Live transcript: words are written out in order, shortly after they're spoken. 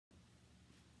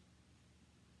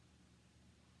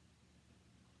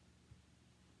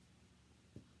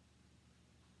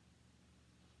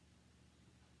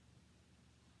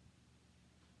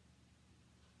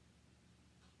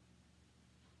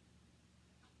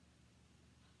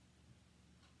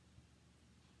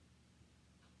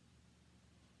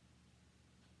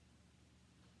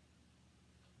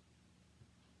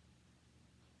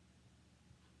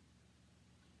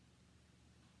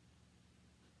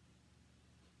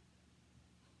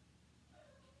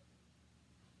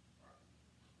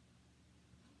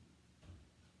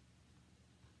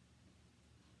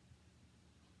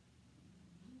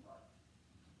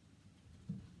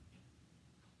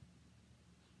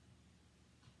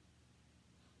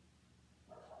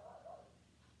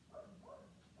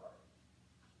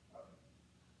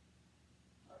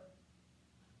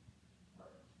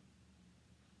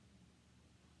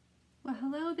Well,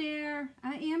 hello there.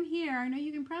 I am here. I know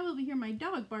you can probably hear my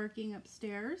dog barking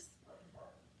upstairs.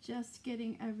 Just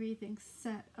getting everything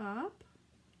set up.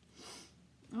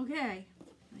 Okay,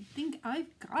 I think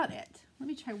I've got it. Let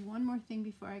me try one more thing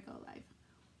before I go live.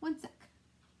 One sec.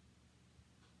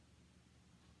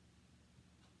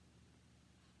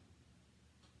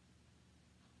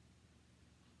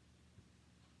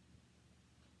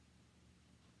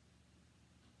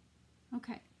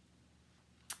 Okay.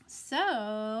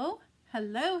 So,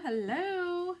 hello.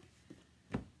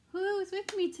 Who's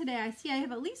with me today? I see I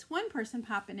have at least one person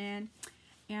popping in.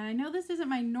 And I know this isn't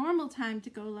my normal time to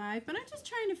go live, but I'm just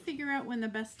trying to figure out when the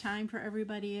best time for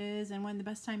everybody is and when the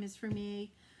best time is for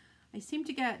me. I seem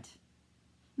to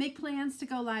make plans to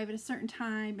go live at a certain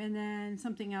time and then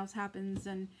something else happens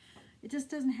and it just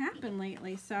doesn't happen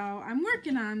lately. So I'm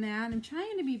working on that. I'm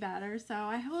trying to be better. So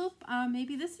I hope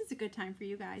maybe this is a good time for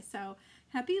you guys. So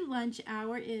happy lunch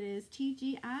hour. It is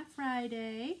TGI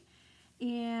Friday.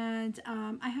 And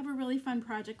I have a really fun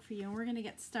project for you, and we're going to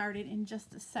get started in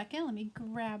just a second. Let me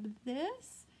grab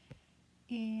this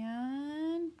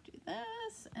and do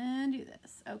this and do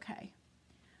this. Okay,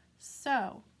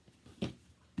 so, all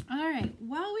right,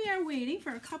 while we are waiting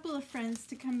for a couple of friends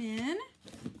to come in,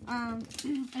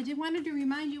 I did wanted to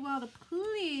remind you all to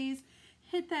please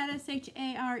hit that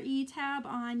SHARE tab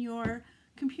on your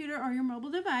computer or your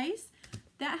mobile device.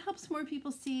 That helps more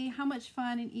people see how much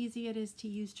fun and easy it is to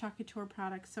use Chalk Couture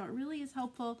products. So it really is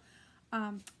helpful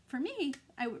for me.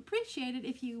 I would appreciate it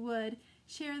if you would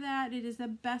share that. It is the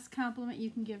best compliment you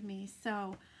can give me.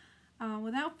 So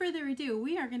without further ado,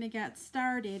 we are going to get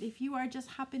started. If you are just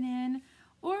hopping in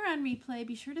or on replay,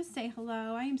 be sure to say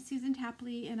hello. I am Susan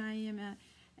Tapley, and I am an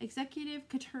executive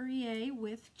couturier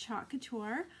with Chalk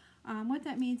Couture. What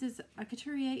that means is a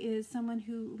couturier is someone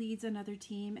who leads another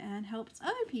team and helps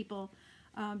other people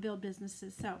build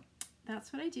businesses. So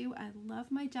that's what I do. I love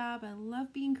my job. I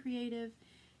love being creative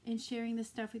and sharing this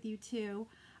stuff with you too.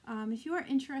 If you are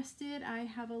interested, I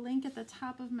have a link at the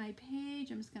top of my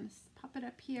page. I'm just going to pop it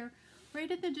up here right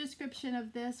at the description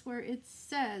of this where it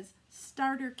says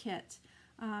starter kit.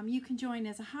 You can join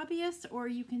as a hobbyist or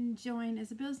you can join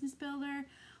as a business builder,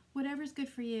 whatever's good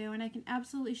for you, and I can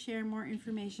absolutely share more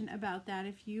information about that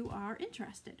if you are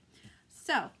interested.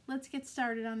 So let's get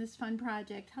started on this fun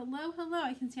project. Hello.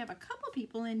 I can see I have a couple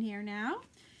people in here now.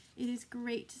 It is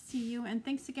great to see you, and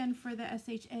thanks again for the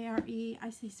SHARE. I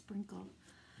say sprinkle.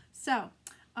 So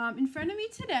in front of me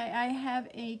today I have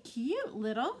a cute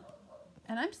little,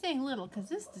 and I'm saying little because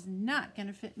this is not going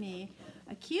to fit me,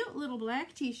 a cute little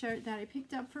black t-shirt that I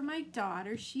picked up for my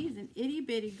daughter. She's an itty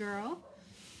bitty girl,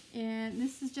 and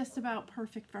this is just about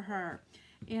perfect for her.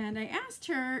 And I asked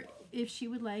her if she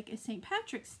would like a St.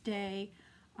 Patrick's Day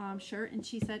shirt, and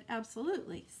she said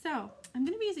absolutely. So I'm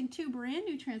going to be using two brand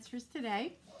new transfers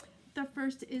today. The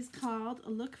first is called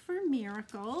Look for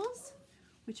Miracles,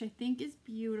 which I think is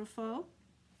beautiful.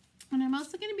 And I'm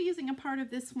also going to be using a part of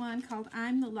this one called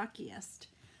I'm the Luckiest.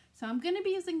 So I'm going to be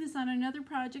using this on another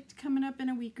project coming up in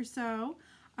a week or so.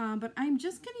 But I'm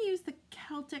just going to use the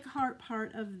Celtic heart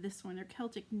part of this one, or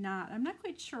Celtic knot. I'm not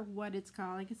quite sure what it's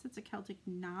called. I guess it's a Celtic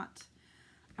knot.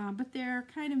 But they're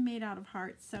kind of made out of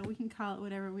hearts, so we can call it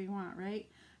whatever we want, right?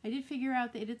 I did figure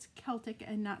out that it's Celtic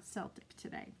and not Celtic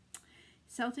today.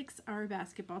 Celtics are a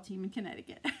basketball team in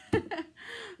Connecticut.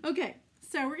 Okay,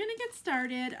 so we're going to get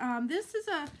started. This is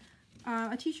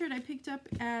a t-shirt I picked up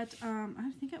at,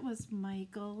 I think it was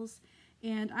Michael's.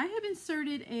 And I have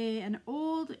inserted an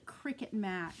old cricket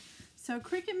mat. So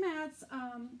cricket mats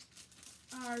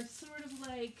are sort of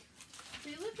like,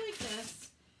 they look like this.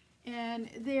 And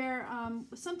they're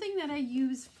something that I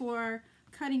use for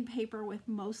cutting paper with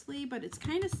mostly, but it's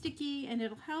kind of sticky and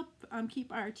it'll help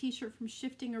keep our t-shirt from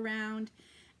shifting around,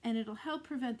 and it'll help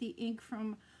prevent the ink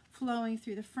from flowing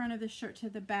through the front of the shirt to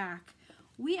the back.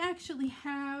 We actually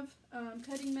have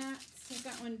cutting mats. I've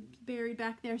got one buried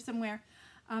back there somewhere.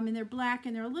 And they're black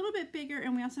and they're a little bit bigger,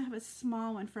 and we also have a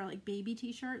small one for like baby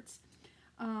t-shirts,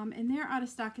 and they're out of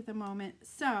stock at the moment.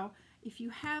 So if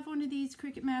you have one of these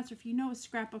cricket mats, or if you know a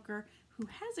scrapbooker who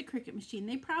has a cricket machine,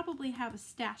 they probably have a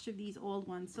stash of these old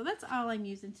ones. So that's all I'm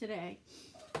using today,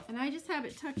 and I just have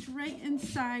it tucked right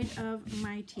inside of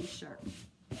my t-shirt.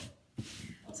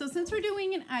 So since we're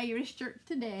doing an Irish shirt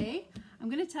today, I'm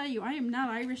going to tell you I am not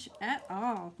Irish at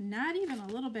all, not even a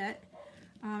little bit.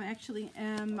 Actually,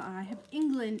 I have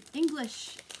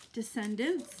English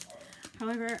descendants.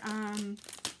 However, on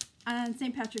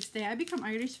St. Patrick's Day, I become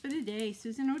Irish for the day.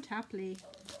 Susan O'Tapley.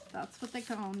 That's what they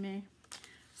call me.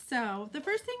 So the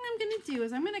first thing I'm going to do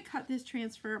is I'm going to cut this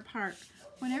transfer apart.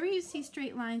 Whenever you see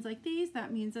straight lines like these,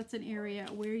 that means that's an area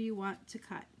where you want to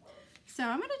cut. So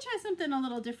I'm going to try something a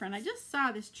little different. I just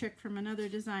saw this trick from another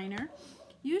designer.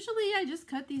 Usually I just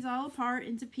cut these all apart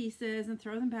into pieces and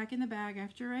throw them back in the bag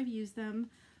after I've used them.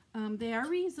 They are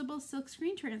reusable silk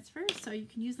screen transfers, so you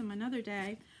can use them another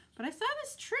day. But I saw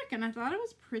this trick and I thought it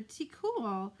was pretty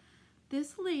cool.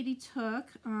 This lady took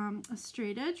a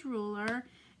straight edge ruler,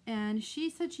 and she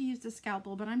said she used a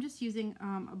scalpel, but I'm just using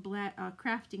a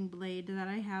crafting blade that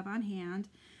I have on hand.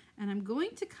 And I'm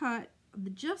going to cut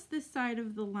just this side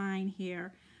of the line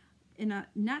here,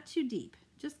 not too deep,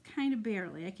 just kind of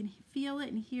barely. I can feel it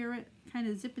and hear it kind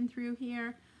of zipping through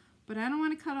here, but I don't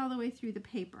want to cut all the way through the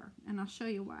paper, and I'll show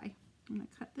you why. I'm going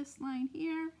to cut this line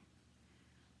here.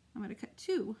 I'm going to cut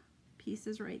 2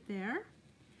 pieces right there.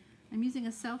 I'm using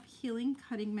a self-healing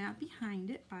cutting mat behind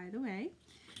it, by the way.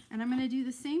 And I'm going to do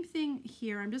the same thing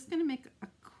here. I'm just going to make a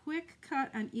quick cut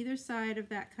on either side of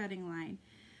that cutting line.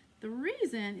 The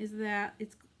reason is that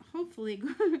it's hopefully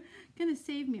going to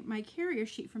save me my carrier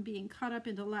sheet from being cut up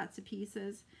into lots of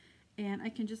pieces. And I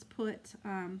can just put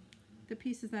the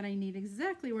pieces that I need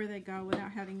exactly where they go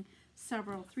without having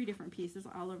 3 different pieces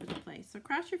all over the place. So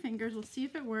cross your fingers. We'll see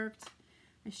if it worked.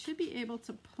 I should be able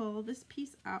to pull this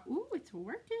piece out. Ooh, it's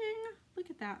working.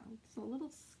 Look at that. It's a little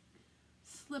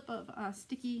slip of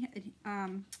sticky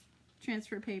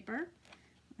transfer paper.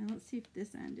 And let's see if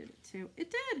this end did it too.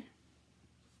 It did.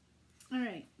 All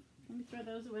right. Let me throw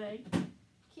those away.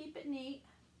 Keep it neat.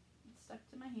 It's stuck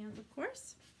to my hands, of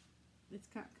course. It's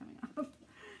coming off.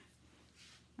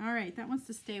 All right. That wants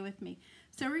to stay with me.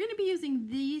 So we're going to be using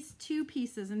these 2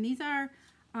 pieces, and these are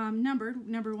numbered,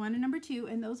 number 1 and number 2,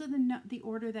 and those are the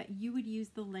order that you would use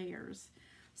the layers.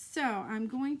 So I'm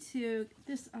going to get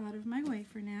this out of my way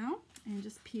for now and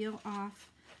just peel off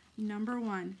number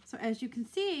 1. So as you can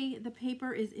see, the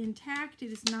paper is intact.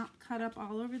 It is not cut up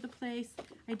all over the place.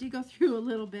 I did go through a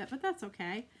little bit, but that's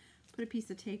okay. Put a piece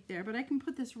of tape there, but I can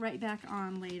put this right back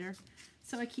on later,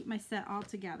 so I keep my set all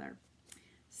together.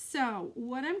 So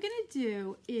what I'm going to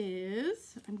do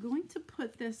is I'm going to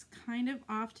put this kind of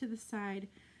off to the side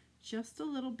just a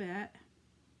little bit.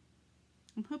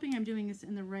 I'm hoping I'm doing this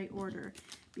in the right order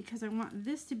because I want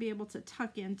this to be able to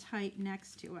tuck in tight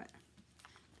next to it.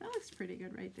 That looks pretty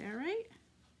good right there, right?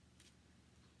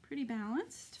 Pretty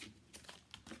balanced.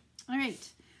 All right,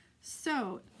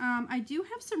 so I do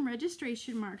have some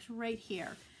registration marks right here.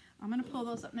 I'm going to pull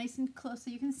those up nice and close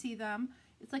so you can see them.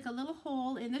 It's like a little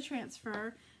hole in the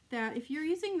transfer that if you're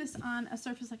using this on a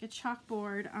surface like a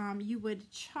chalkboard, you would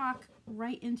chalk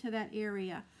right into that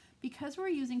area. Because we're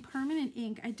using permanent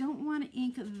ink, I don't want to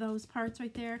ink those parts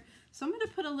right there. So I'm going to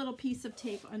put a little piece of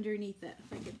tape underneath it.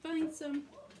 If I can find some.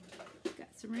 Got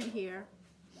some right here.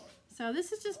 So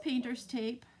this is just painter's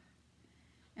tape.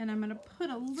 And I'm going to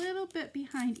put a little bit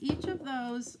behind each of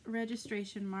those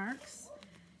registration marks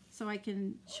so I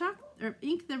can chalk or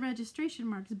ink the registration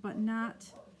marks but not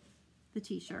the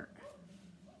t-shirt.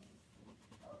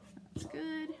 That's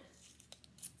good.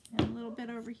 And a little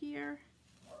bit over here.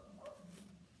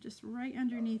 Just right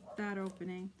underneath that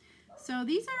opening. So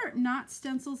these are not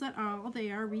stencils at all.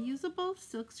 They are reusable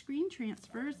silk screen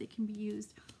transfers. They can be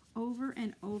used over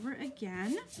and over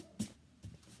again.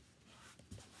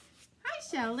 Hi,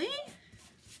 Shelly.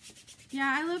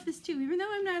 Yeah, I love this too, even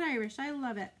though I'm not Irish. I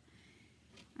love it.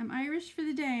 I'm Irish for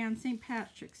the day on St.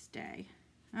 Patrick's Day.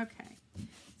 Okay,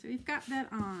 so we've got that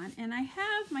on. And I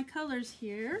have my colors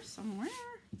here somewhere.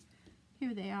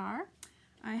 Here they are.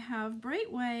 I have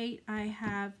bright white, I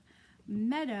have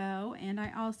meadow, and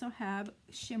I also have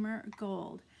shimmer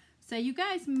gold. So you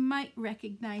guys might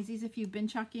recognize these if you've been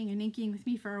chalking and inking with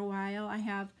me for a while. I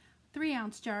have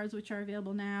 3-ounce jars, which are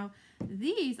available now.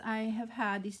 These I have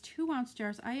had, these 2-ounce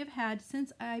jars, I have had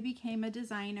since I became a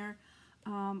designer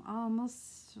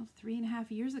almost 3.5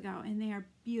 years ago, and they are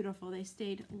beautiful. They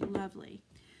stayed lovely.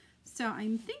 So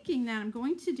I'm thinking that I'm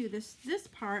going to do this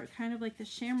part, kind of like the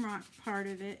shamrock part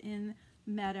of it in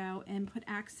meadow, and put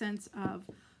accents of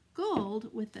gold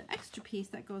with the extra piece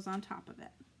that goes on top of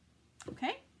it.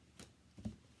 Okay?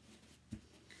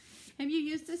 Have you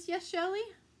used this yet, Shelly?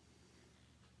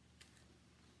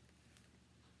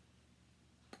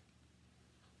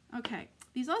 Okay.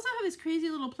 These also have this crazy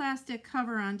little plastic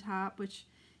cover on top, which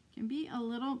can be a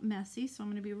little messy, so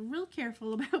I'm going to be real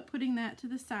careful about putting that to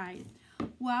the side.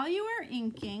 While you are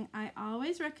inking, I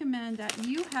always recommend that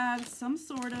you have some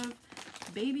sort of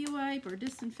baby wipe or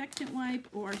disinfectant wipe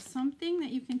or something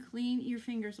that you can clean your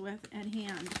fingers with at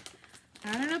hand.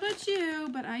 I don't know about you,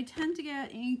 but I tend to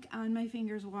get ink on my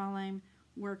fingers while I'm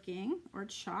working, or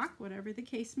chalk, whatever the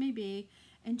case may be.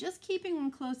 And just keeping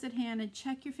one close at hand, and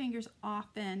check your fingers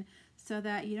often so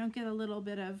that you don't get a little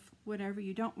bit of whatever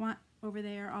you don't want over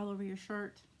there all over your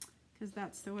shirt, because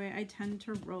that's the way I tend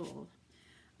to roll.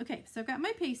 Okay, so I've got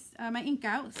my paste, my ink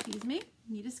out, excuse me.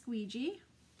 Need a squeegee.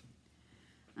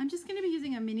 I'm just going to be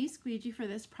using a mini squeegee for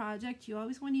this project. You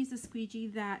always want to use a squeegee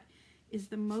that is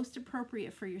the most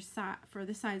appropriate for for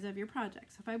the size of your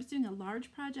project. So if I was doing a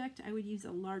large project, I would use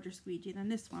a larger squeegee than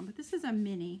this one, but this is a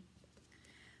mini.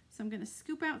 So I'm going to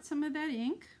scoop out some of that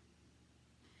ink.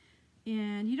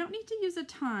 And you don't need to use a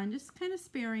ton, just kind of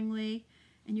sparingly.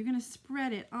 And you're going to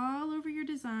spread it all over your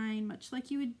design, much like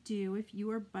you would do if you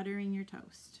were buttering your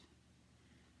toast.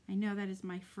 I know that is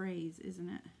my phrase, isn't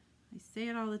it? I say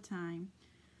it all the time.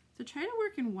 So try to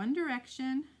work in one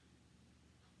direction.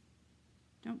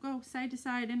 Don't go side to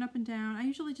side and up and down. I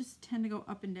usually just tend to go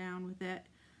up and down with it.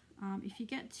 If you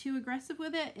get too aggressive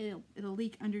with it, it'll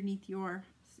leak underneath your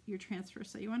transfer.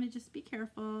 So you want to just be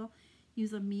careful.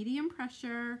 Use a medium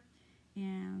pressure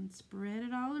and spread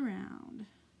it all around.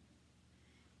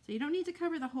 So you don't need to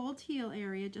cover the whole teal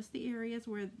area, just the areas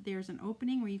where there's an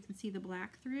opening where you can see the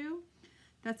black through.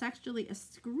 That's actually a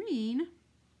screen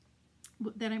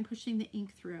that I'm pushing the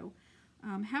ink through.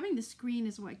 Having the screen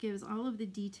is what gives all of the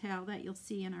detail that you'll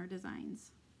see in our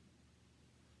designs.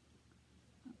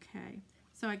 Okay,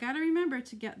 so I got to remember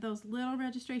to get those little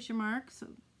registration marks, so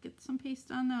get some paste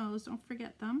on those, don't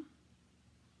forget them.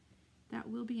 That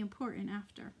will be important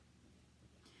after.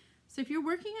 So if you're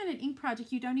working on an ink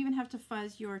project, you don't even have to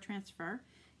fuzz your transfer.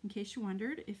 In case you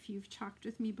wondered, if you've chalked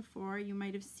with me before, you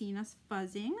might have seen us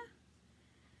fuzzing.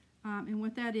 And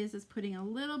what that is putting a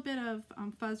little bit of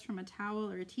fuzz from a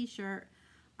towel or a t-shirt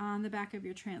on the back of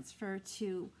your transfer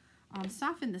to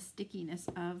soften the stickiness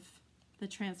of the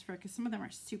transfer, because some of them are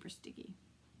super sticky.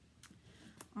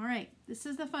 All right, this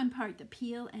is the fun part, the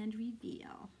peel and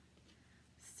reveal.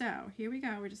 So here we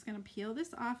go. We're just going to peel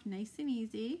this off nice and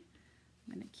easy.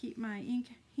 I'm going to keep my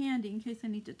ink handy in case I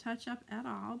need to touch up at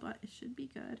all, but it should be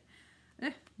good.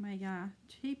 My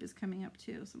tape is coming up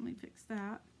too, so let me fix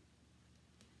that.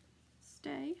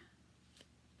 Stay.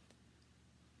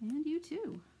 And you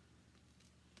too.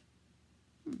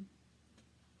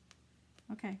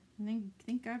 Okay, I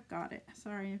think I've got it.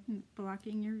 Sorry, I'm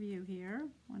blocking your view here.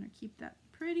 I want to keep that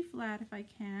pretty flat if I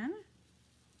can.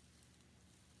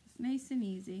 It's nice and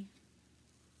easy.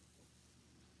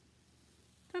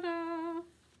 Ta-da!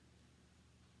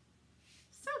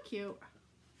 So cute.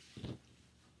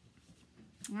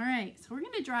 All right, so we're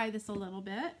going to dry this a little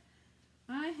bit.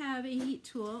 I have a heat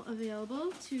tool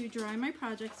available to dry my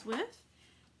projects with.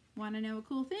 Want to know a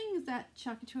cool thing is that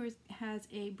Chalkatours has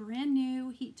a brand new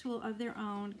heat tool of their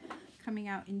own coming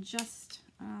out in just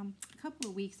a couple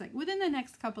of weeks, like within the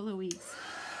next couple of weeks.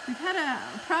 We've had a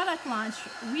product launch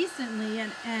recently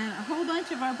and a whole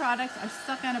bunch of our products are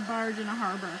stuck on a barge in a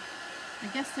harbor. I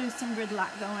guess there's some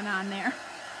gridlock going on there,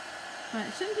 but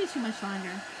it shouldn't be too much longer.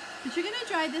 But you're going to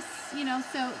dry this, you know,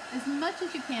 so as much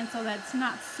as you can so that it's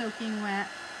not soaking wet.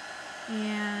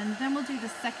 And then we'll do the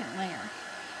second layer.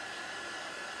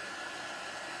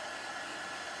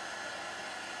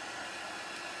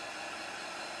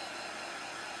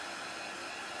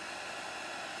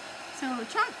 So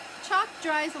chalk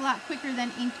dries a lot quicker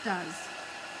than ink does,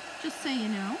 just so you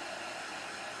know.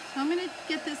 So I'm going to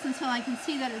get this until I can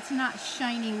see that it's not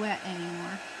shiny wet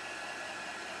anymore.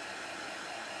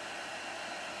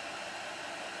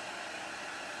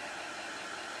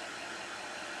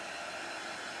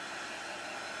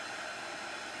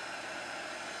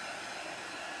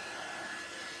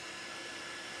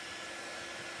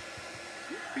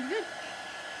 Pretty good.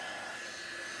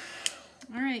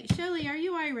 All right, Shelley, are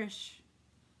you Irish?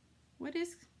 What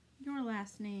is your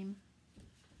last name?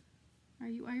 Are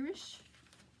you Irish?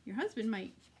 Your husband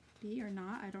might be or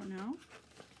not, I don't know.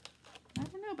 I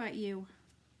don't know about you.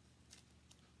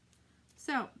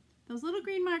 So, those little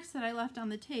green marks that I left on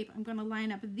the tape, I'm going to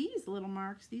line up these little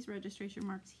marks, these registration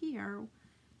marks here,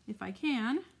 if I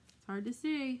can. It's hard to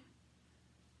see.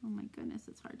 Oh my goodness,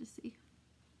 it's hard to see.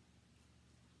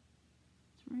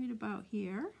 It's right about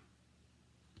here.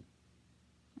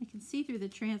 I can see through the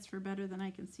transfer better than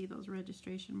I can see those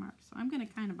registration marks. So I'm going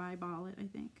to kind of eyeball it, I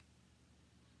think.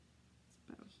 It's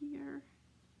about here.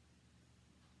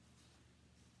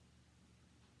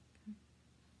 Okay.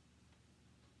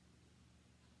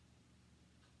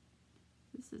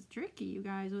 This is tricky, you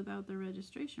guys, without the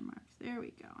registration marks. There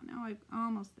we go. Now I'm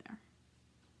almost there.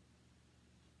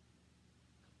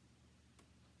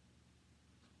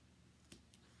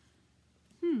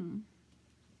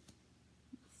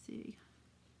 Let's see.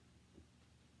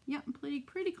 Yep, I'm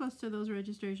pretty close to those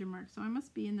registration marks, so I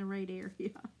must be in the right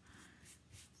area.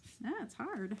 That's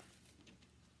hard.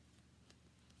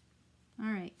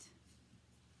 All right.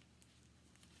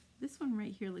 This one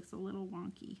right here looks a little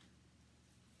wonky.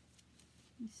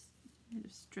 I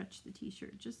just stretched the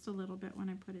t-shirt just a little bit when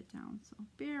I put it down, so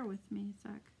bear with me a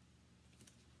sec.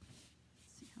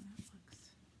 Let's see how that looks.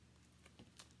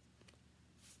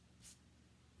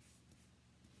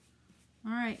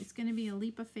 All right, it's going to be a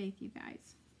leap of faith, you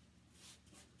guys.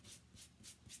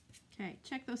 Okay,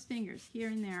 check those fingers here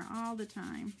and there all the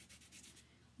time.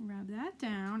 Rub that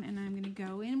down, and I'm going to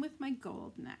go in with my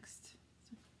gold next.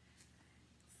 So,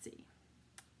 let's see.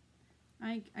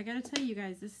 I got to tell you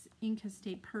guys, this ink has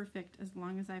stayed perfect as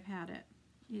long as I've had it.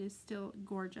 It is still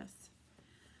gorgeous.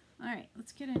 All right,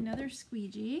 let's get another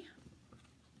squeegee.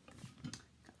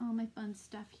 Got all my fun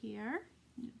stuff here.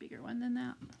 Need a bigger one than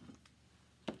that.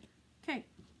 Okay,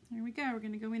 here we go. We're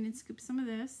going to go in and scoop some of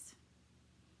this.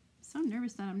 So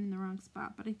nervous that I'm in the wrong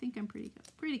spot, but I think I'm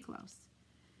pretty close.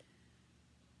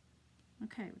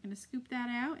 Okay, we're going to scoop that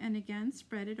out and again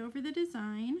spread it over the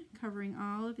design, covering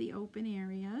all of the open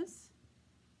areas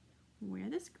where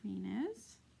the screen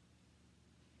is.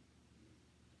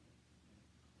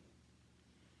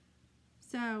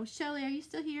 So, Shelly, are you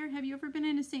still here? Have you ever been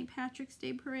in a St. Patrick's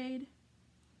Day parade?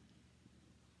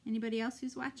 Anybody else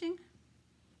who's watching?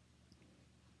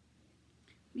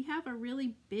 We have a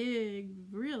really big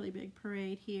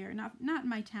parade here. Not in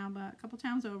my town, but a couple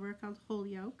towns over, called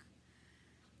Holyoke,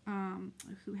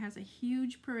 who has a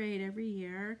huge parade every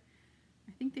year.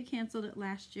 I think they canceled it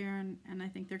last year, and I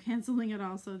think they're canceling it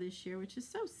also this year, which is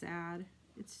so sad.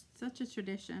 It's such a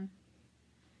tradition.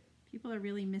 People are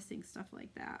really missing stuff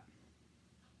like that.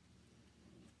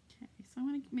 Okay, so I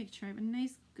want to make sure I have a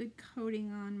nice, good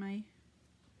coating on my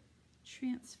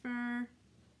transfer.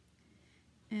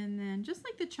 And then, just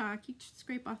like the chalk, you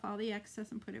scrape off all the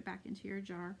excess and put it back into your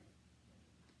jar.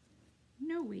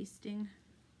 No wasting.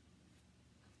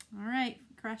 All right,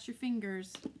 cross your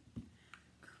fingers.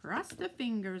 Cross the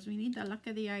fingers. We need the luck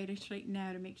of the Irish right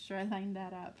now to make sure I line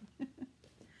that up.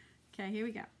 Okay, here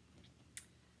we go.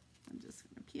 I'm just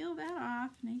going to peel that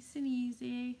off, nice and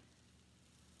easy.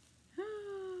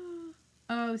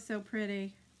 Oh, so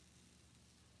pretty.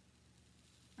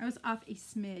 I was off a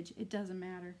smidge. It doesn't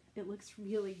matter. It looks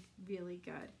really, really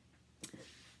good.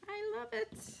 I love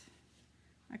it.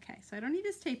 Okay, so I don't need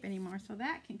this tape anymore, so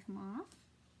that can come off.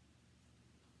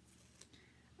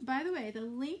 By the way, the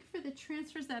link for the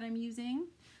transfers that I'm using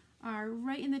are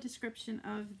right in the description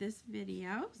of this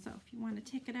video. So if you want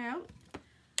to check it out,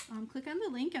 click on the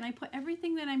link, and I put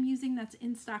everything that I'm using that's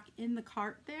in stock in the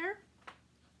cart there.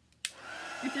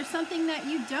 If there's something that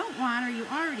you don't want or you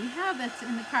already have that's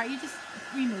in the cart, you just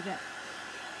remove it.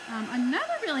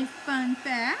 Another really fun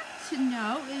fact to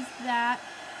know is that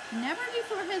never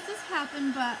before has this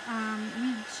happened, but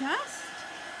we just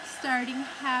starting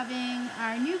having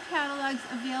our new catalogs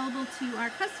available to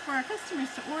for our customers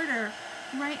to order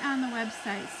right on the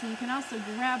website. So you can also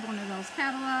grab one of those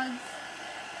catalogs.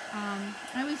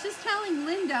 I was just telling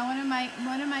Linda, one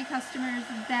of my customers,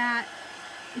 that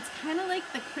it's kind of like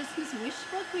the Christmas wish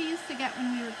book we used to get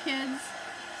when we were kids.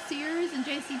 Sears and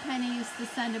JCPenney used to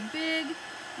send a big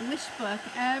wish book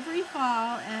every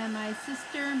fall, and my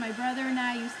sister, my brother, and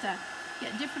I used to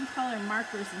get different color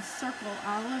markers and circle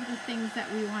all of the things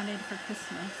that we wanted for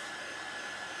Christmas.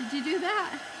 Did you do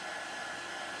that?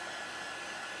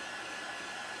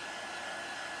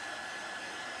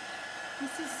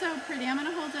 This is so pretty. I'm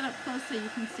going to hold it up close so you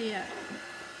can see it.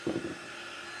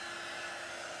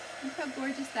 Look how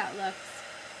gorgeous that looks.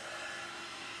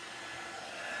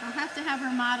 I'll have to have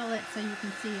her model it so you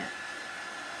can see it.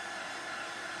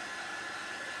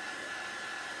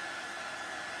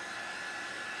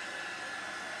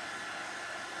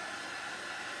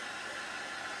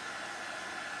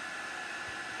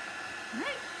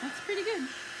 Alright, that's pretty good.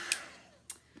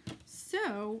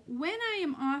 So, when I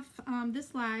am off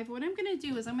this live, what I'm going to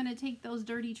do is I'm going to take those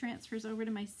dirty transfers over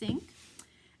to my sink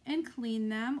and clean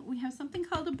them. We have something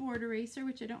called a board eraser,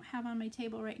 which I don't have on my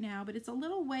table right now, but it's a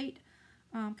little white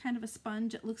kind of a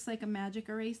sponge. It looks like a magic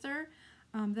eraser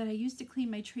that I use to clean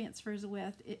my transfers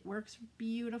with. It works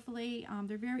beautifully.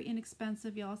 They're very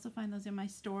inexpensive. You'll also find those in my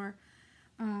store.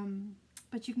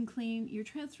 But you can clean your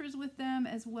transfers with them,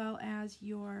 as well as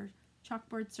your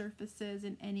chalkboard surfaces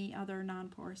and any other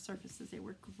non-porous surfaces. They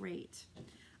work great.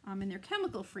 And they're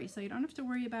chemical free, so you don't have to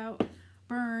worry about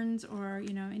burns or,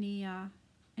 you know,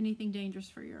 anything dangerous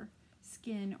for your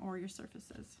skin or your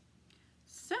surfaces.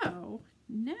 So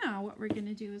now what we're going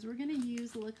to do is we're going to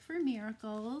use Look for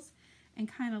Miracles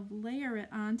and kind of layer it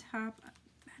on top. I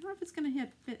don't know if it's going to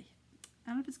fit. I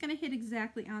don't know if it's going to hit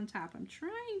exactly on top. I'm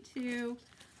trying to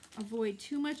avoid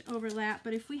too much overlap,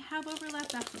 but if we have overlap,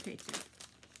 that's okay too.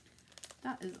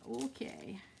 That is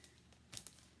okay.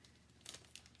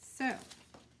 So,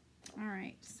 all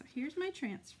right, so here's my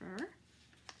transfer.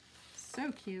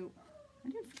 So cute. I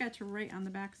didn't forget to write on the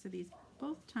backs of these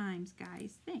both times,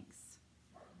 guys. Thanks.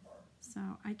 So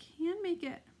I can make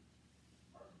it.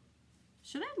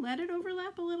 Should I let it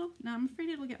overlap a little? No, I'm afraid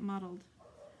it'll get muddled.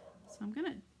 So I'm going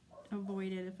to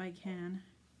avoid it if I can.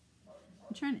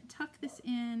 I'm trying to tuck this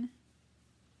in.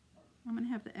 I'm going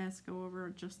to have the S go over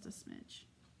just a smidge.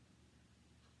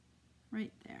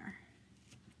 Right there.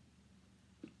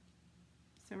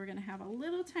 So we're going to have a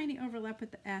little tiny overlap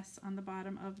with the S on the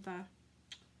bottom of the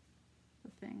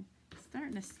thing. It's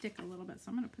starting to stick a little bit, so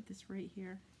I'm going to put this right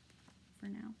here for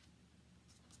now.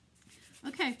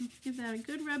 Okay, give that a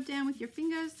good rub down with your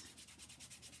fingers.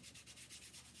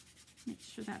 Make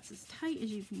sure that's as tight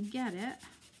as you can get it.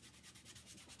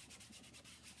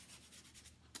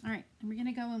 All right, and we're going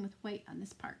to go in with white on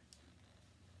this part.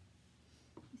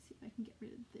 Let me see if I can get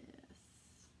rid of this.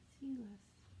 See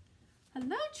less.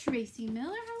 Hello, Tracy Miller.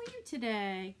 How are you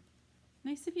today?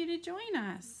 Nice of you to join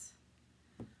us.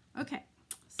 Okay,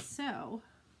 so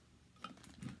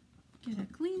get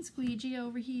a clean squeegee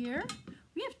over here.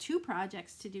 We have 2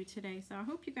 projects to do today, so I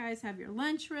hope you guys have your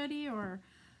lunch ready or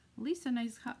at least a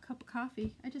nice hot cup of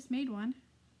coffee. I just made one,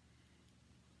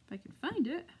 if I can find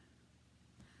it.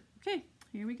 Okay,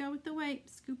 here we go with the white.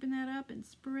 Scooping that up and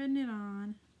spreading it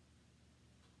on.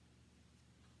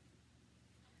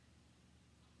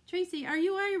 Tracy, are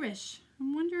you Irish?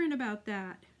 I'm wondering about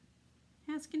that.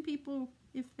 Asking people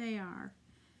if they are.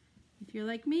 If you're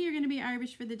like me, you're going to be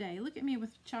Irish for the day. Look at me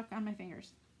with chalk on my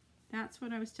fingers. That's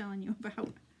what I was telling you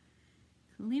about.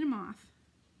 Clean them off.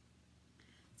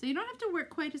 So you don't have to work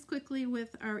quite as quickly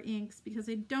with our inks because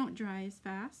they don't dry as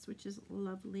fast, which is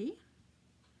lovely.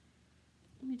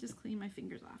 Let me just clean my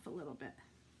fingers off a little bit.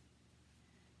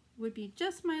 It would be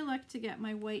just my luck to get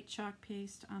my white chalk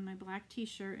paste on my black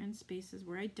t-shirt in spaces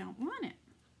where I don't want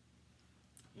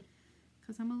it.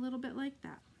 Because I'm a little bit like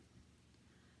that.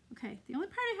 Okay, the only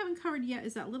part I haven't covered yet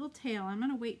is that little tail. I'm going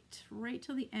to wait right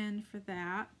till the end for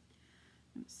that.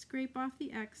 I'm going to scrape off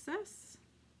the excess.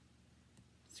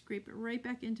 Scrape it right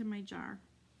back into my jar.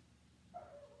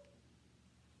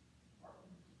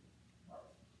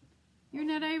 You're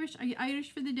not Irish? Are you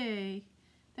Irish for the day?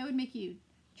 That would make you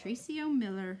Tracy O.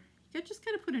 Miller. You just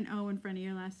got to put an O in front of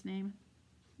your last name.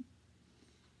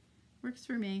 Works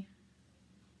for me.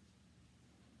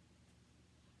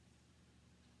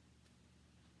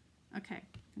 Okay,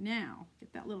 now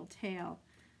get that little tail.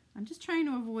 I'm just trying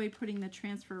to avoid putting the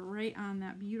transfer right on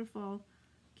that beautiful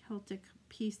Celtic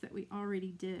piece that we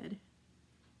already did.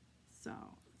 So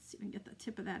let's see if we can get the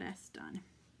tip of that S done.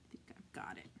 I think I've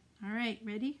got it. All right,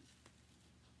 ready?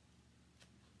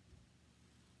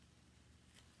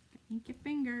 Ink your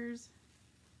fingers.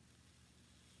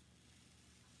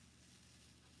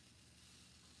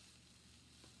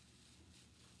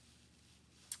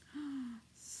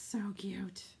 So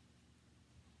cute.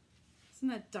 Isn't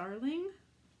that darling?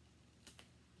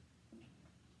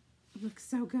 It looks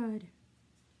so good.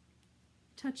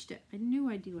 Touched it. I knew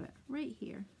I'd do it. Right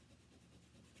here.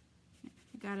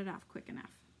 I got it off quick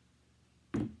enough.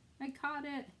 I caught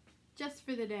it just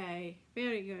for the day.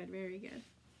 Very good, very good.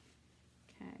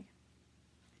 Okay.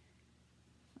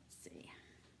 Let's see.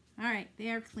 All right, they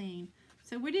are clean.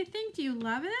 So what do you think? Do you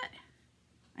love it?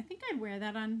 I think I'd wear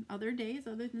that on other days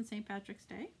other than St. Patrick's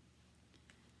Day.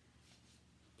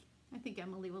 I think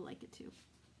Emily will like it too.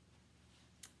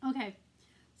 Okay,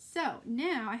 so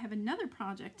now I have another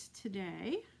project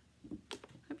today.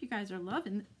 Hope you guys are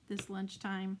loving this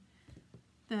lunchtime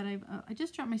that I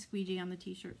just dropped my squeegee on the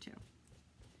t-shirt too.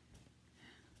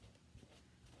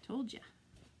 Told ya.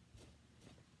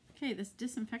 Okay, this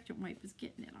disinfectant wipe is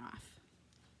getting it off.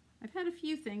 I've had a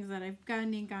few things that I've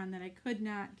gotten ink on that I could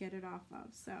not get it off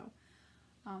of, so.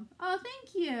 Oh,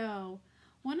 thank you.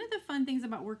 One of the fun things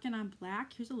about working on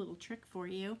black, here's a little trick for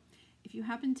you. If you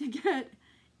happen to get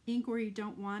ink where you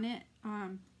don't want it,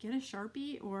 get a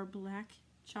Sharpie or black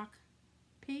chalk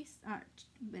paste,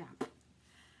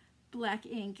 black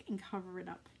ink, and cover it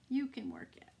up. You can work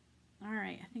it. All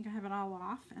right, I think I have it all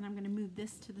off, and I'm going to move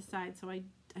this to the side, so I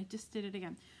just did it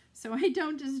again, so I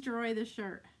don't destroy the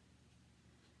shirt.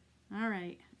 All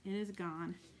right, it is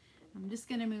gone. I'm just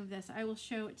going to move this. I will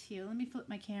show it to you. Let me flip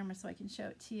my camera so I can show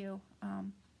it to you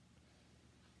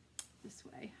this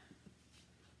way.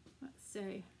 Let's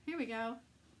see. Here we go.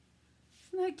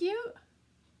 Isn't that cute?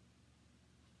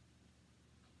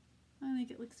 I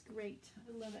think it looks great.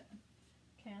 I love it.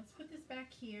 Okay, let's put this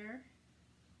back here.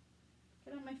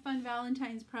 Get on my fun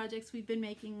Valentine's projects we've been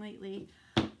making lately.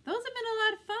 Those have been a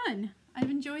lot of fun.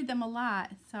 I've enjoyed them a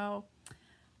lot. So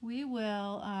we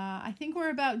will, I think we're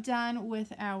about done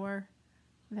with our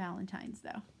Valentine's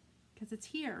though, because it's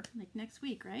here like next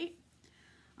week, right?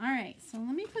 All right, so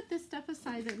let me put this stuff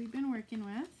aside that we've been working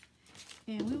with,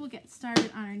 and we will get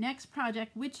started on our next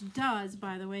project, which does,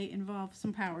 by the way, involve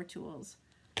some power tools.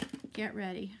 Get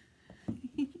ready.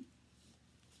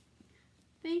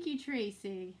 Thank you,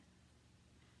 Tracy.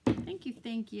 Thank you,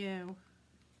 thank you.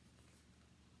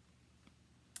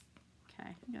 Okay,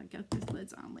 I gotta get these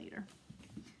lids on later.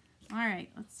 All right,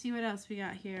 let's see what else we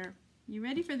got here. You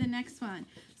ready for the next one?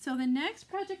 So the next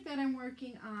project that I'm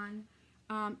working on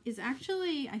is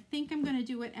actually, I think I'm going to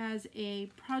do it as a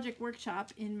project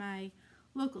workshop in my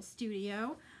local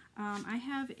studio. I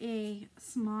have a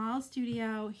small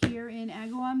studio here in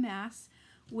Agawam, Mass,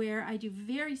 where I do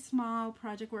very small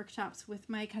project workshops with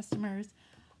my customers.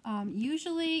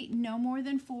 Usually no more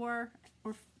than 4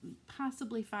 or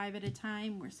possibly 5 at a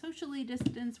time. We're socially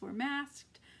distanced, we're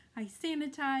masked, I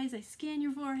sanitize, I scan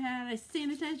your forehead, I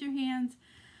sanitize your hands.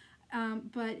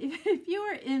 But if you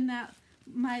are in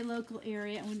my local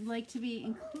area and would like to be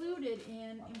included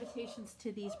in invitations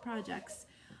to these projects,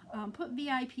 put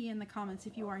VIP in the comments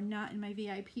if you are not in my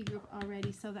VIP group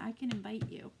already so that I can invite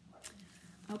you.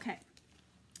 Okay,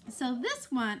 so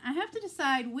this one, I have to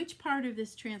decide which part of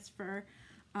this transfer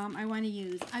I want to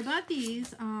use. I bought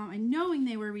these knowing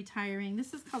they were retiring.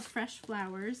 This is called Fresh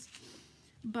Flowers,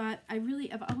 but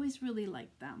I've always really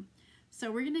liked them.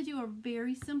 So we're going to do a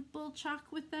very simple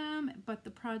chalk with them, but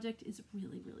the project is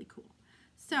really, really cool.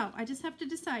 So I just have to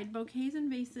decide bouquets and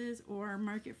vases or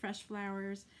market fresh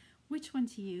flowers, which one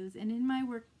to use. And in my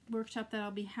workshop that I'll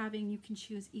be having, you can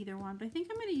choose either one. But I think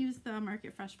I'm going to use the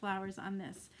market fresh flowers on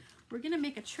this. We're going to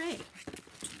make a tray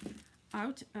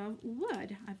out of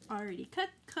wood. I've already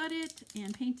cut it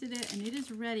and painted it, and it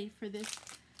is ready for this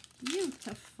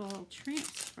beautiful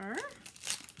transfer.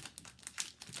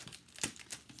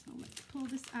 So let's pull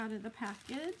this out of the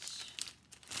package.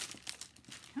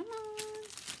 Come on.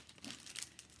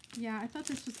 Yeah, I thought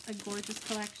this was a gorgeous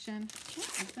collection. What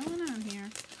is going on here?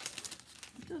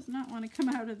 It does not want to come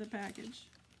out of the package.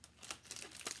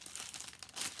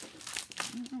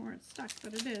 I don't know where it's stuck,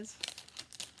 but it is.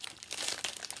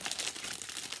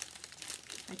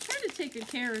 I try to take good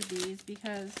care of these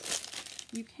because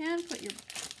you can put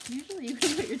usually you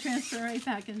can put your transfer right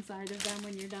back inside of them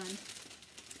when you're done.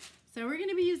 So we're going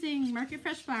to be using Market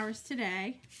Fresh Flowers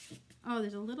today. Oh,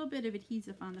 there's a little bit of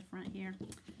adhesive on the front here.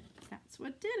 That's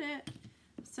what did it.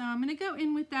 So I'm going to go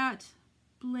in with that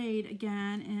blade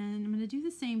again, and I'm going to do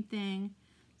the same thing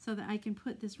so that I can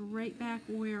put this right back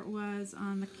where it was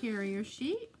on the carrier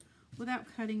sheet without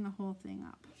cutting the whole thing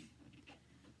up.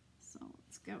 So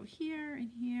let's go here and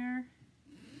here.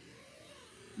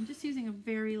 I'm just using a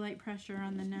very light pressure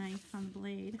on the knife, on the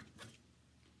blade.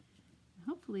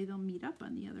 Hopefully they'll meet up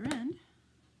on the other end.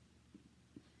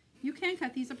 You can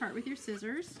cut these apart with your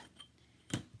scissors.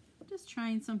 Just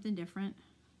trying something different,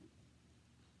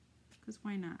 because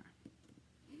why not?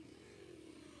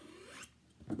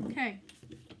 Okay,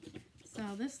 so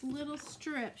this little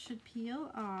strip should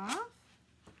peel off.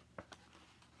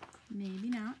 Maybe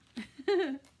not.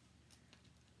 Yeah,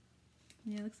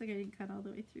 it looks like I didn't cut all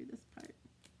the way through this part.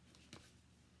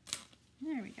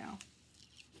 There we go.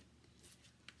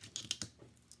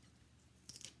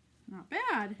 Not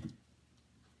bad.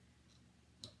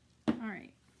 All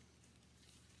right.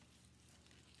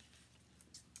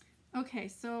 Okay,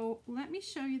 so let me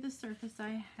show you the surface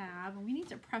I have, and we need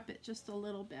to prep it just a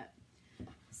little bit.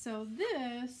 So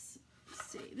this, let's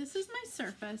see, this is my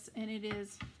surface, and it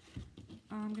is,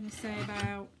 I'm going to say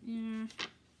about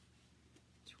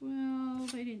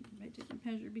 12, I didn't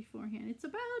measure beforehand. It's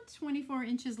about 24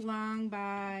 inches long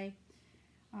by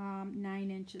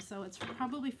 9 inches, so it's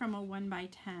probably from a 1 by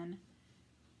 10.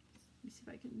 Let me see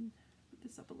if I can put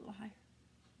this up a little higher.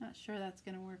 Not sure that's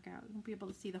going to work out. We won't be able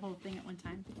to see the whole thing at one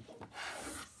time.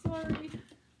 Sorry.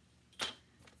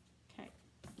 Okay.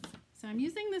 So I'm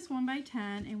using this 1 by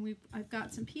 10, and I've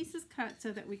got some pieces cut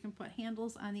so that we can put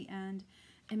handles on the end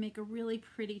and make a really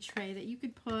pretty tray that you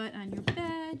could put on your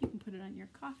bed. You can put it on your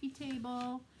coffee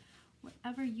table,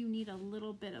 whatever you need a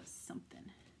little bit of something.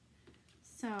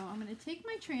 So I'm going to take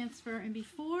my transfer, and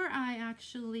before I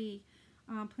actually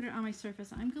put it on my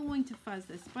surface, I'm going to fuzz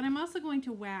this, but I'm also going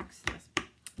to wax this.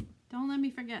 Don't let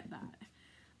me forget that.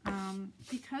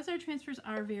 Because our transfers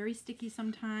are very sticky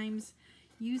sometimes,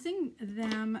 using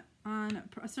them on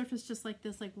a surface just like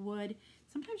this, like wood,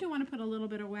 sometimes you want to put a little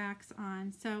bit of wax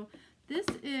on. So this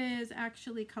is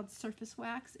actually called Surface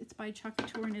Wax. It's by Chuck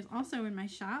Tour and is also in my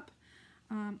shop.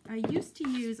 I used to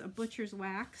use a butcher's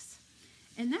wax,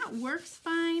 and that works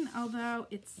fine, although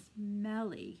it's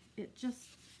smelly. It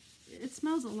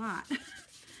smells a lot.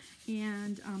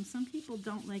 And some people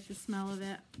don't like the smell of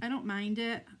it. I don't mind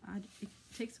it. It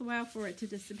takes a while for it to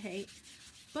dissipate.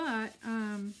 but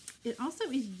it also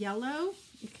is yellow.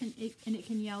 It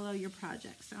can yellow your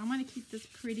project. So I'm going to keep this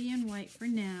pretty and white for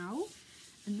now,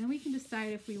 and then we can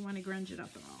decide if we want to grunge it up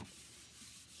at all.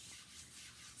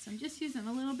 So I'm just using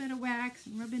a little bit of wax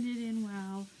and rubbing it in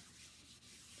well.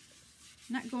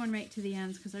 Not going right to the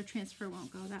ends because our transfer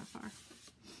won't go that far.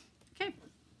 Okay,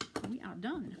 we are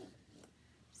done.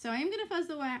 So I am going to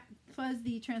fuzz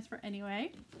the transfer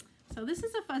anyway. So this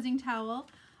is a fuzzing towel.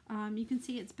 You can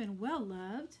see it's been well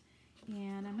loved,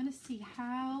 and I'm going to see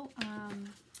how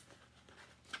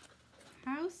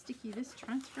sticky this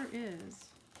transfer is.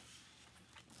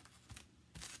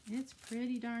 It's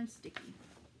pretty darn sticky.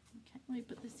 Okay, let me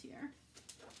put this here.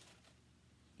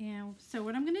 And so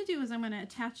what I'm going to do is I'm going to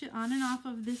attach it on and off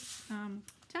of this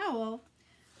towel.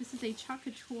 This is a Chalk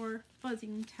Couture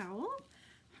fuzzing towel.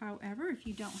 However, if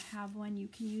you don't have one, you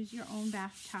can use your own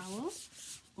bath towel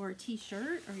or a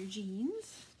t-shirt or your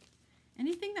jeans.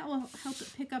 Anything that will help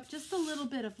it pick up just a little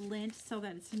bit of lint so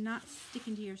that it's not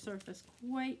sticking to your surface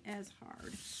quite as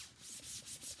hard.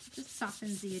 Just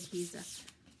softens the adhesive.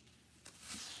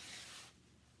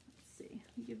 Let's see,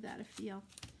 give that a feel.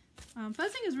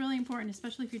 Fuzzing is really important,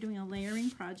 especially if you're doing a layering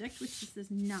project, which this is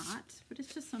not, but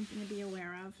it's just something to be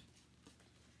aware of.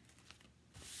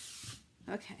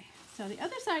 Okay, so the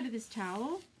other side of this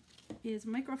towel is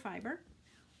microfiber,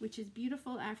 which is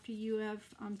beautiful after you have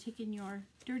taken your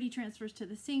dirty transfers to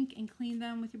the sink and cleaned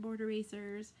them with your board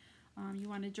erasers. You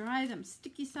want to dry them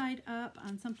sticky side up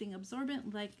on something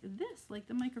absorbent like this, like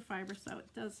the microfiber, so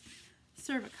it does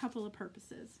serve a couple of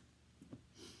purposes.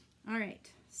 All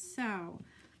right, so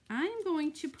I'm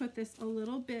going to put this a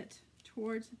little bit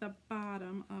towards the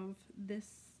bottom of this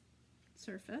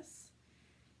surface.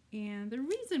 And the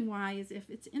reason why is if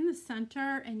it's in the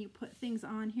center and you put things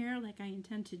on here like I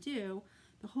intend to do,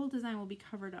 the whole design will be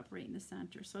covered up right in the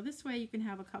center. So this way you can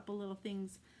have a couple little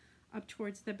things up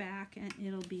towards the back and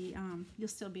it'll be, you'll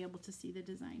still be able to see the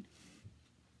design.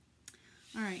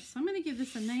 All right, so I'm going to give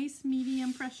this a nice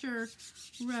medium pressure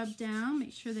rub down.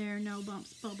 Make sure there are no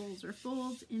bumps, bubbles, or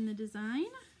folds in the design.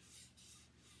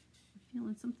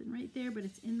 Feeling something right there, but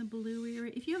it's in the blue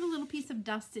area. If you have a little piece of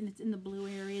dust and it's in the blue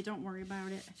area, don't worry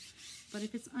about it. But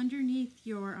if it's underneath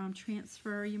your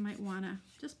transfer, you might want to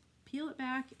just peel it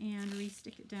back and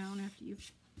re-stick it down after you've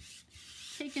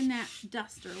taken that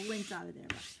dust or lint out of there.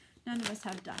 But none of us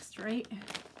have dust, right?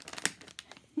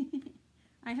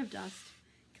 I have dust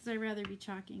because I'd rather be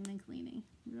chalking than cleaning.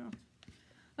 Yeah.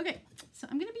 Okay, so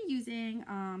I'm going to be using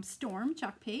Storm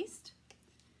chalk paste.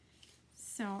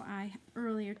 So I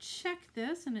earlier checked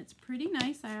this and it's pretty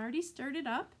nice. I already stirred it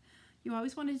up. You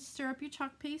always want to stir up your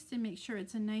chalk paste and make sure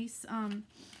it's a nice,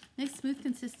 nice smooth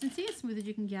consistency, as smooth as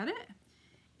you can get it.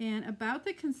 And about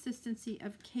the consistency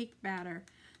of cake batter.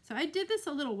 So I did this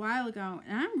a little while ago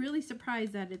and I'm really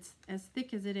surprised that it's as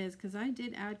thick as it is because I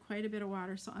did add quite a bit of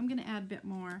water. So I'm going to add a bit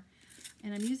more.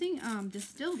 And I'm using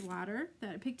distilled water that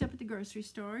I picked up at the grocery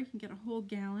store. You can get a whole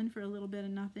gallon for a little bit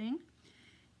of nothing.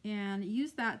 And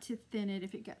use that to thin it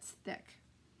if it gets thick.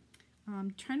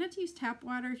 Try not to use tap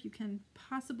water if you can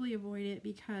possibly avoid it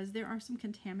because there are some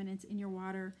contaminants in your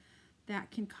water that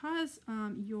can cause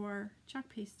your chalk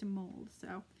paste to mold.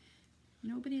 So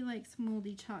nobody likes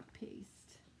moldy chalk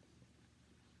paste.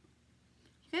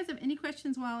 If you guys have any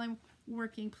questions while I'm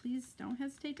working, please don't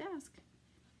hesitate to ask.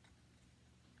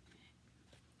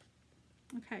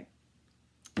 Okay,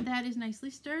 that is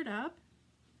nicely stirred up.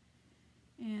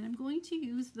 And I'm going to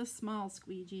use the small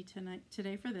squeegee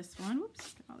today for this one.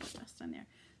 Whoops, got all that dust on there.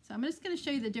 So I'm just going to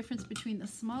show you the difference between the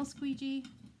small squeegee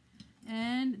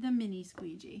and the mini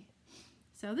squeegee.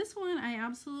 So this one I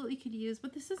absolutely could use,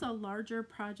 but this is a larger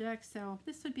project, so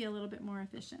this would be a little bit more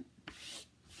efficient.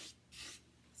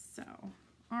 So,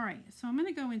 all right, so I'm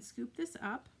going to go and scoop this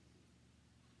up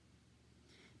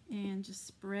and just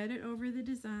spread it over the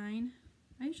design.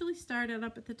 I usually start it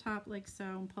up at the top like so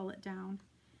and pull it down.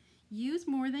 Use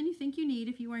more than you think you need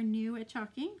if you are new at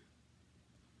chalking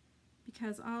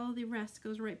because all the rest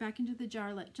goes right back into the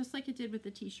jar just like it did with the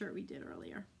t-shirt we did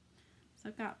earlier. So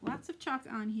I've got lots of chalk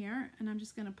on here and I'm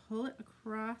just going to pull it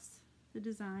across the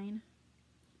design,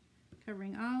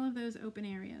 covering all of those open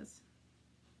areas.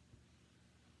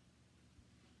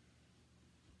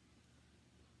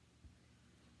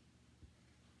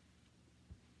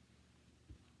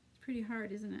 It's pretty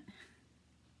hard, isn't it?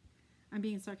 I'm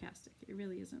being sarcastic. It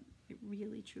really isn't. It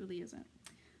really, truly isn't.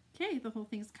 Okay, the whole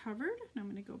thing's covered. And I'm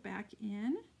going to go back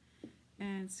in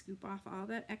and scoop off all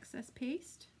that excess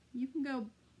paste. You can go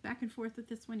back and forth with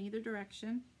this one either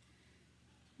direction.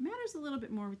 It matters a little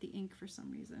bit more with the ink for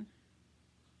some reason.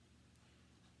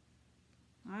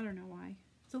 I don't know why.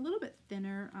 It's a little bit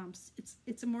thinner.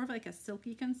 It's more of like a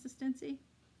silky consistency.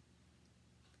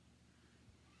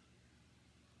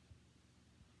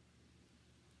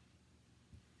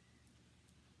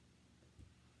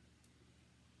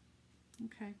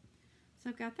 So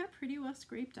I've got that pretty well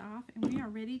scraped off, and we are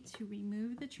ready to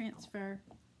remove the transfer.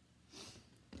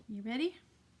 You ready?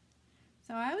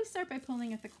 So I always start by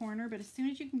pulling at the corner, but as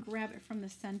soon as you can grab it from the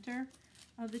center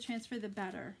of the transfer, the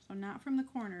better. So not from the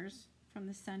corners, from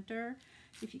the center.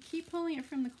 If you keep pulling it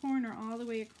from the corner all the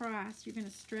way across, you're going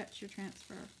to stretch your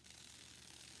transfer.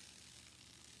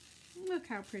 Look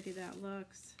how pretty that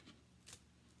looks.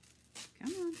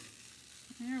 Come on.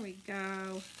 There we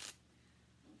go.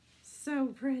 So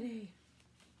pretty.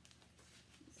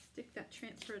 Stick that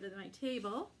transfer to my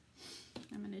table.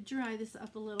 I'm going to dry this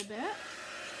up a little bit.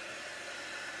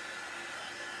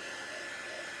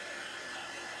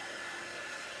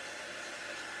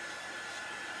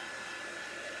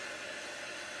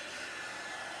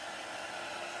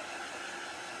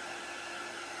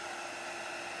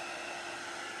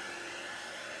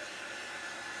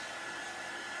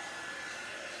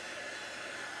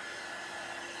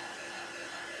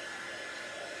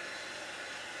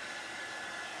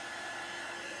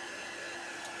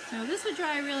 So this would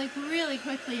dry really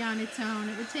quickly on its own.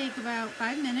 It would take about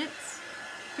 5 minutes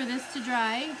for this to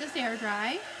dry, just air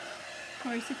dry. Of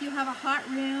course, if you have a hot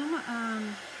room,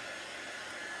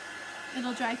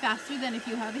 it'll dry faster than if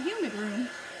you have a humid room.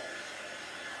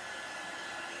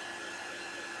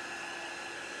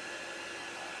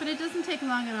 But it doesn't take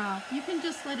long at all. You can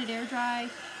just let it air dry. You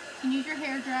can use your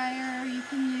hair dryer, you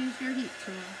can use your heat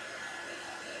tool.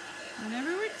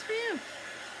 Whatever works for you.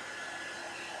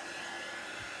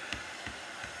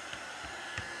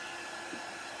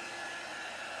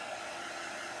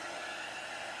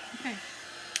 Okay,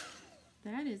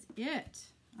 that is it.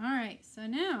 All right, so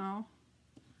now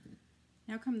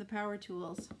come the power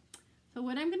tools. So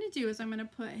what I'm going to do is I'm going to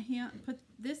put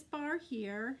this bar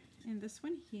here and this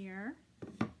one here.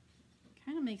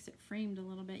 Kind of makes it framed a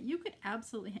little bit. You could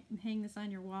absolutely hang this on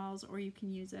your walls, or you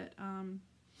can use it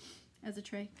as a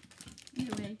tray.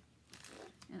 Either way.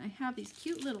 And I have these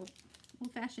cute little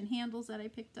old-fashioned handles that I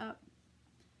picked up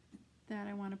that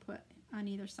I want to put on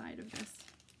either side of this.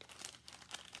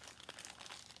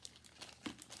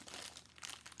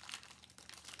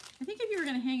 I think if you were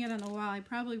going to hang it on the wall, I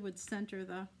probably would center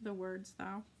the words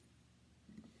though.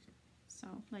 So,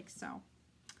 like so.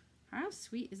 How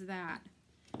sweet is that?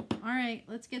 All right,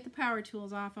 let's get the power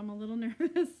tools off. I'm a little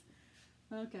nervous.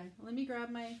 Okay, let me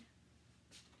grab my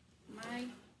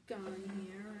gun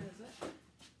here. Where is it?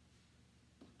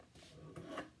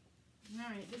 All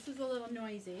right, this is a little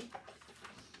noisy,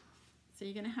 so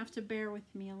you're going to have to bear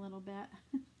with me a little bit.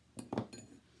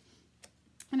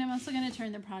 And I'm also going to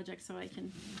turn the project so I can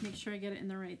make sure I get it in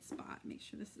the right spot. Make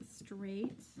sure this is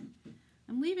straight.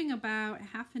 I'm leaving about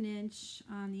 1/2 inch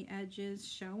on the edges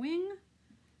showing.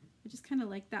 I just kind of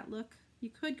like that look. You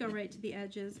could go right to the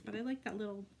edges, but I like that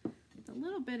little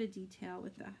bit of detail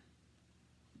with the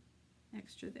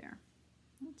extra there.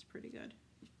 That's pretty good.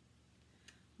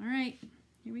 All right,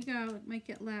 here we go. It might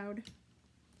get loud.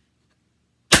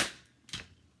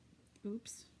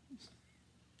 Oops.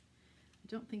 I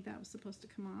don't think that was supposed to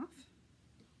come off.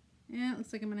 Yeah, it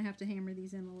looks like I'm going to have to hammer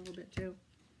these in a little bit too.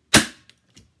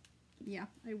 Yeah,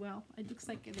 I will. It looks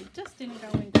like they just didn't go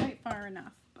in quite far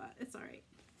enough, but it's all right.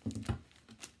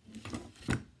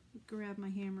 Grab my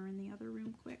hammer in the other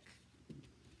room quick.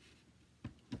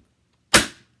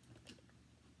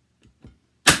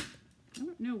 I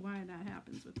don't know why that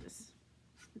happens with this.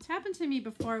 It's happened to me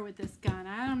before with this gun.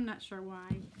 I'm not sure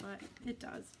why, but it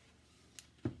does.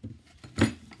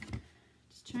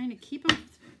 Trying to keep them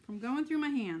from going through my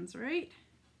hands, right?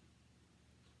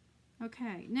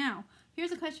 Okay, now,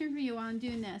 here's a question for you while I'm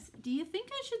doing this. Do you think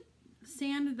I should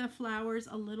sand the flowers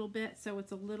a little bit so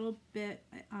it's a little bit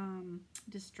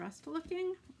distressed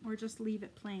looking, or just leave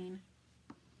it plain?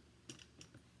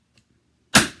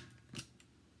 Tell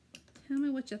me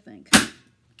what you think.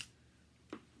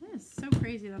 That is so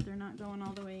crazy that they're not going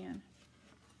all the way in.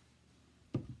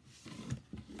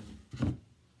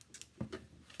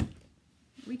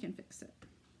 We can fix it.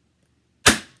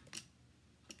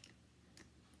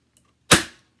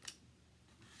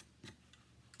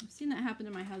 I've seen that happen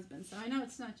to my husband, so I know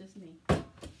it's not just me.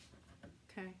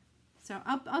 Okay, so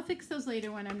I'll fix those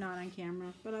later when I'm not on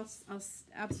camera, but I'll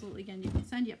absolutely, again, you can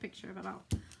send you a picture of it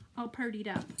all partied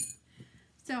up.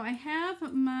 So I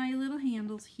have my little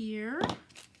handles here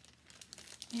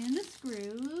and the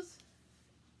screws.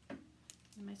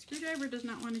 And my screwdriver does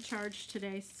not want to charge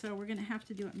today, so we're going to have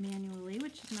to do it manually,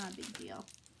 which is not a big deal.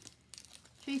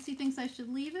 Tracy thinks I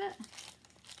should leave it.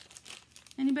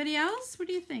 Anybody else? What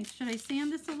do you think? Should I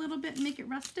sand this a little bit and make it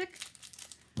rustic?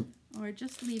 Or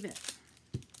just leave it?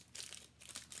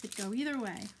 Could go either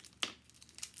way.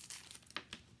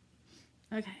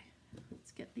 Okay,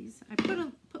 let's get these. I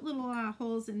put put little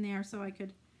holes in there so I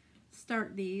could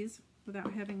start these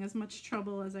without having as much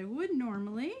trouble as I would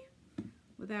normally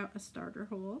without a starter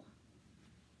hole.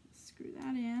 Screw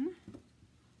that in.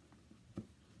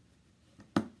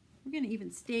 We're going to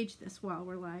even stage this while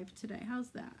we're live today. How's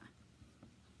that?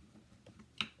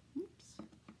 Oops.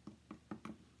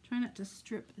 Try not to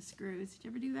strip the screws. Did you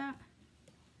ever do that?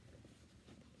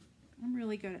 I'm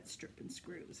really good at stripping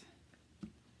screws.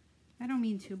 I don't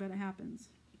mean to, but it happens.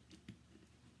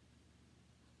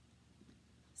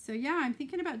 So yeah, I'm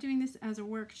thinking about doing this as a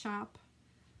workshop.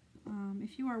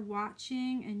 If you are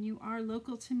watching and you are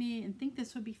local to me and think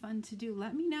this would be fun to do,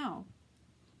 let me know.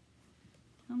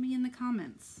 Tell me in the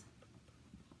comments.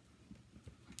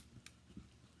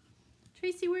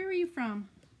 Tracy, where are you from?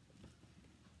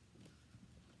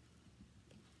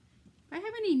 If I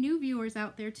have any new viewers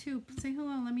out there too, say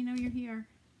hello, let me know you're here.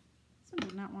 Some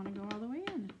did not want to go all the way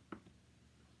in.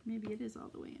 Maybe it is all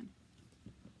the way in.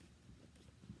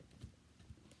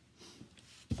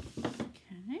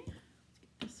 Okay, let's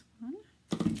get this one.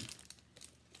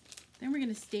 Then we're going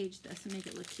to stage this and make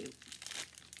it look cute.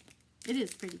 It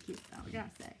is pretty cute though, I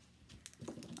gotta say.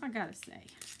 I gotta say.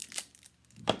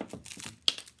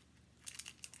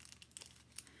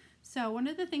 So one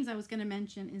of the things I was going to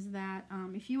mention is that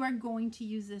if you are going to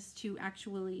use this to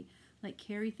actually like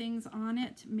carry things on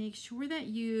it, make sure that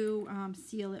you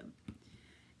seal it.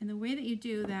 And the way that you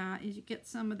do that is you get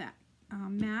some of that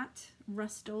matte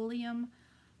Rust-Oleum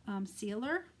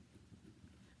sealer.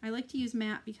 I like to use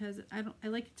matte because I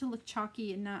like it to look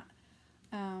chalky and not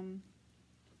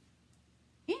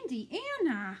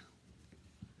Indiana.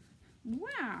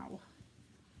 Wow.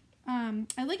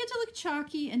 I like it to look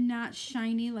chalky and not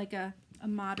shiny like a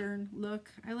modern look.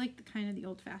 I like the kind of the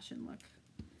old-fashioned look.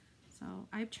 So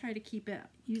I try to keep it,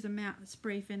 use a matte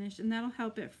spray finish, and that'll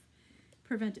help it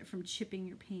prevent it from chipping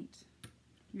your paint,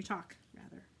 your chalk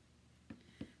rather.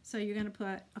 So you're going to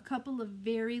put a couple of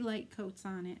very light coats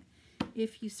on it.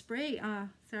 If you spray,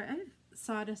 sorry, I have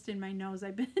sawdust in my nose.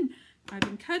 I've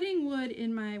been cutting wood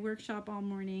in my workshop all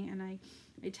morning, and I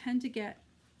tend to get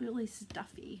really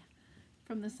stuffy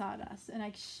from the sawdust. And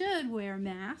I should wear a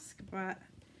mask, but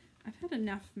I've had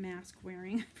enough mask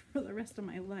wearing for the rest of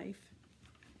my life.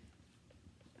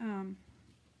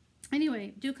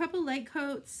 Anyway, do a couple light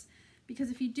coats,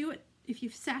 because if you do it, if you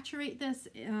saturate this,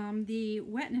 the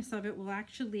wetness of it will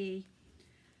actually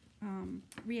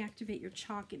reactivate your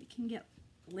chalk, and it can get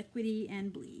liquidy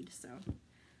and bleed. So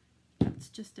that's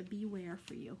just a beware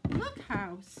for you. Look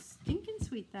how stinking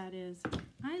sweet that is.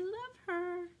 I love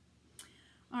her.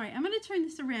 All right, I'm going to turn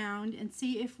this around and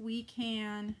see if we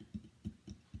can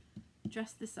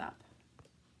dress this up.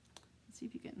 Let's see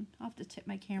if you can. I'll have to tip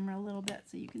my camera a little bit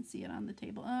so you can see it on the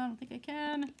table. Oh, I don't think I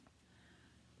can.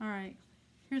 All right,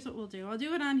 here's what we'll do. I'll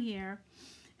do it on here,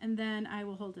 and then I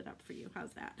will hold it up for you.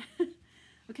 How's that?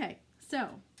 Okay, so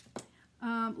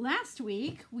last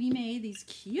week we made these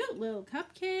cute little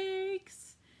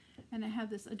cupcakes, and I have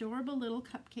this adorable little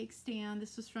cupcake stand.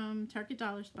 This was from Target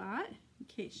Dollar Spot, in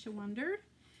case you wondered.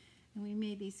 And we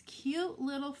made these cute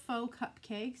little faux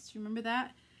cupcakes. Remember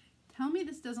that? Tell me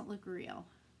this doesn't look real,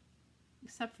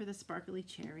 except for the sparkly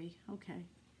cherry. Okay.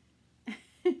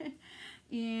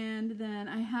 And then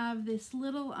I have this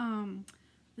little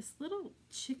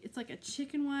it's like a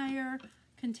chicken wire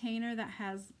container that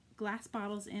has glass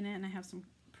bottles in it, and I have some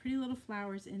pretty little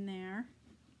flowers in there.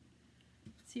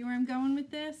 See where I'm going with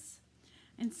this?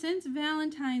 And since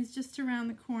Valentine's just around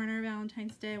the corner,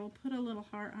 Valentine's Day, we'll put a little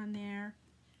heart on there,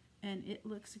 and it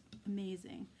looks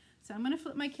amazing. So I'm going to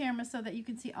flip my camera so that you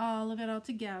can see all of it all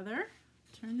together.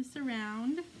 Turn this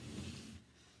around.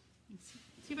 Let's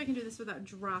see if I can do this without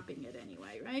dropping it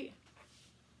anyway, right?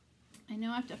 I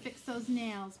know I have to fix those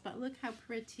nails, but look how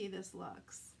pretty this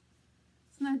looks.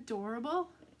 Isn't that adorable?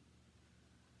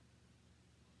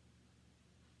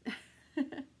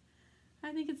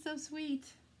 I think it's so sweet.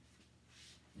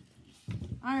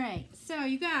 All right, so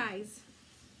you guys,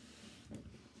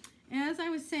 as I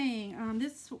was saying,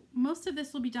 most of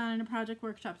this will be done in a project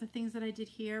workshop, the things that I did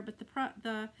here, but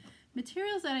the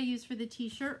materials that I used for the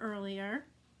t-shirt earlier,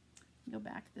 go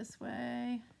back this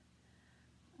way.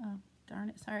 Oh, darn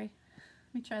it, sorry.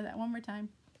 Let me try that one more time.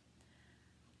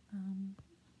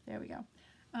 There we go.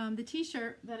 The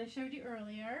t-shirt that I showed you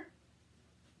earlier,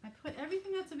 I put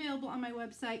everything that's available on my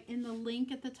website in the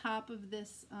link at the top of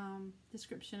this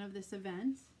description of this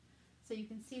event. So you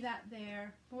can see that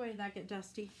there. Boy, did that get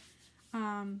dusty.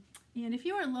 And if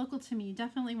you are local to me, you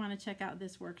definitely want to check out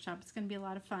this workshop. It's going to be a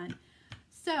lot of fun.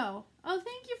 So, oh,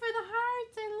 thank you for the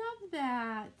hearts. I love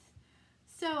that.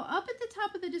 So up at the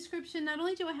top of the description, not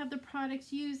only do I have the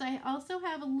products used, I also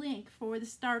have a link for the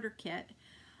starter kit.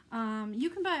 You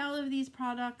can buy all of these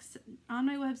products on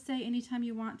my website anytime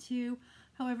you want to.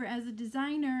 However, as a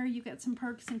designer, you get some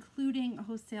perks, including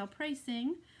wholesale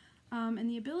pricing and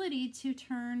the ability to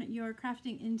turn your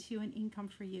crafting into an income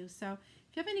for you. So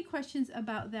if you have any questions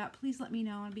about that, please let me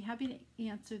know. I'd be happy to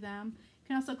answer them. You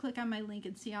can also click on my link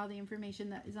and see all the information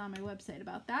that is on my website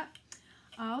about that.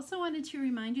 I also wanted to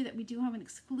remind you that we do have an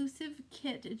exclusive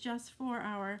kit just for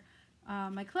our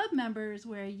my club members,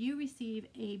 where you receive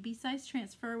a B-size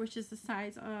transfer, which is the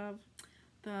size of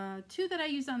the 2 that I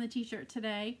used on the t-shirt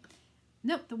today.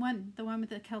 Nope, the one with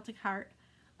the Celtic heart.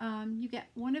 You get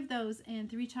one of those and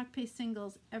 3 chalk paste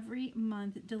singles every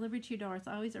month delivered to your door. It's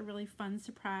always a really fun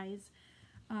surprise.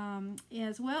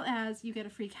 As well as you get a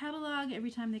free catalog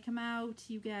every time they come out.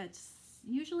 You get,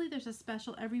 usually there's a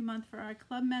special every month for our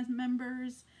club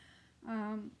members.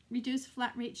 Reduced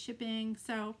flat rate shipping.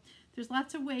 So there's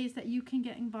lots of ways that you can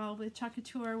get involved with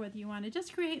Chocateur, whether you want to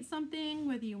just create something,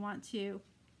 whether you want to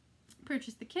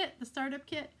purchase the kit, the startup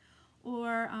kit,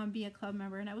 or be a club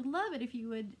member. And I would love it if you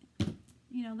would,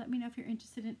 you know, let me know if you're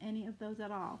interested in any of those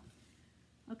at all.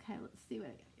 Okay, let's see what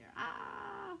I got here.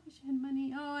 Ah, wish I had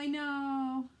money. Oh, I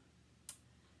know.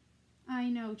 I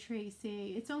know,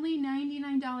 Tracy. It's only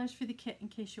 $99 for the kit, in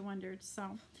case you wondered.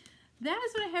 So that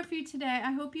is what I have for you today.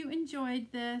 I hope you enjoyed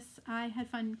this. I had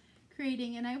fun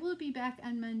creating, and I will be back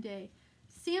on Monday.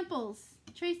 Samples,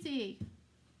 Tracy.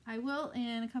 I will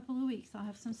in a couple of weeks. I'll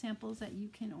have some samples that you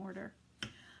can order.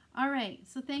 All right,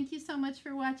 so thank you so much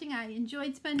for watching. I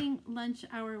enjoyed spending lunch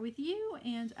hour with you,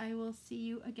 and I will see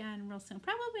you again real soon,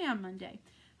 probably on Monday.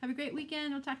 Have a great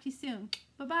weekend. We'll talk to you soon.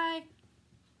 Bye-bye.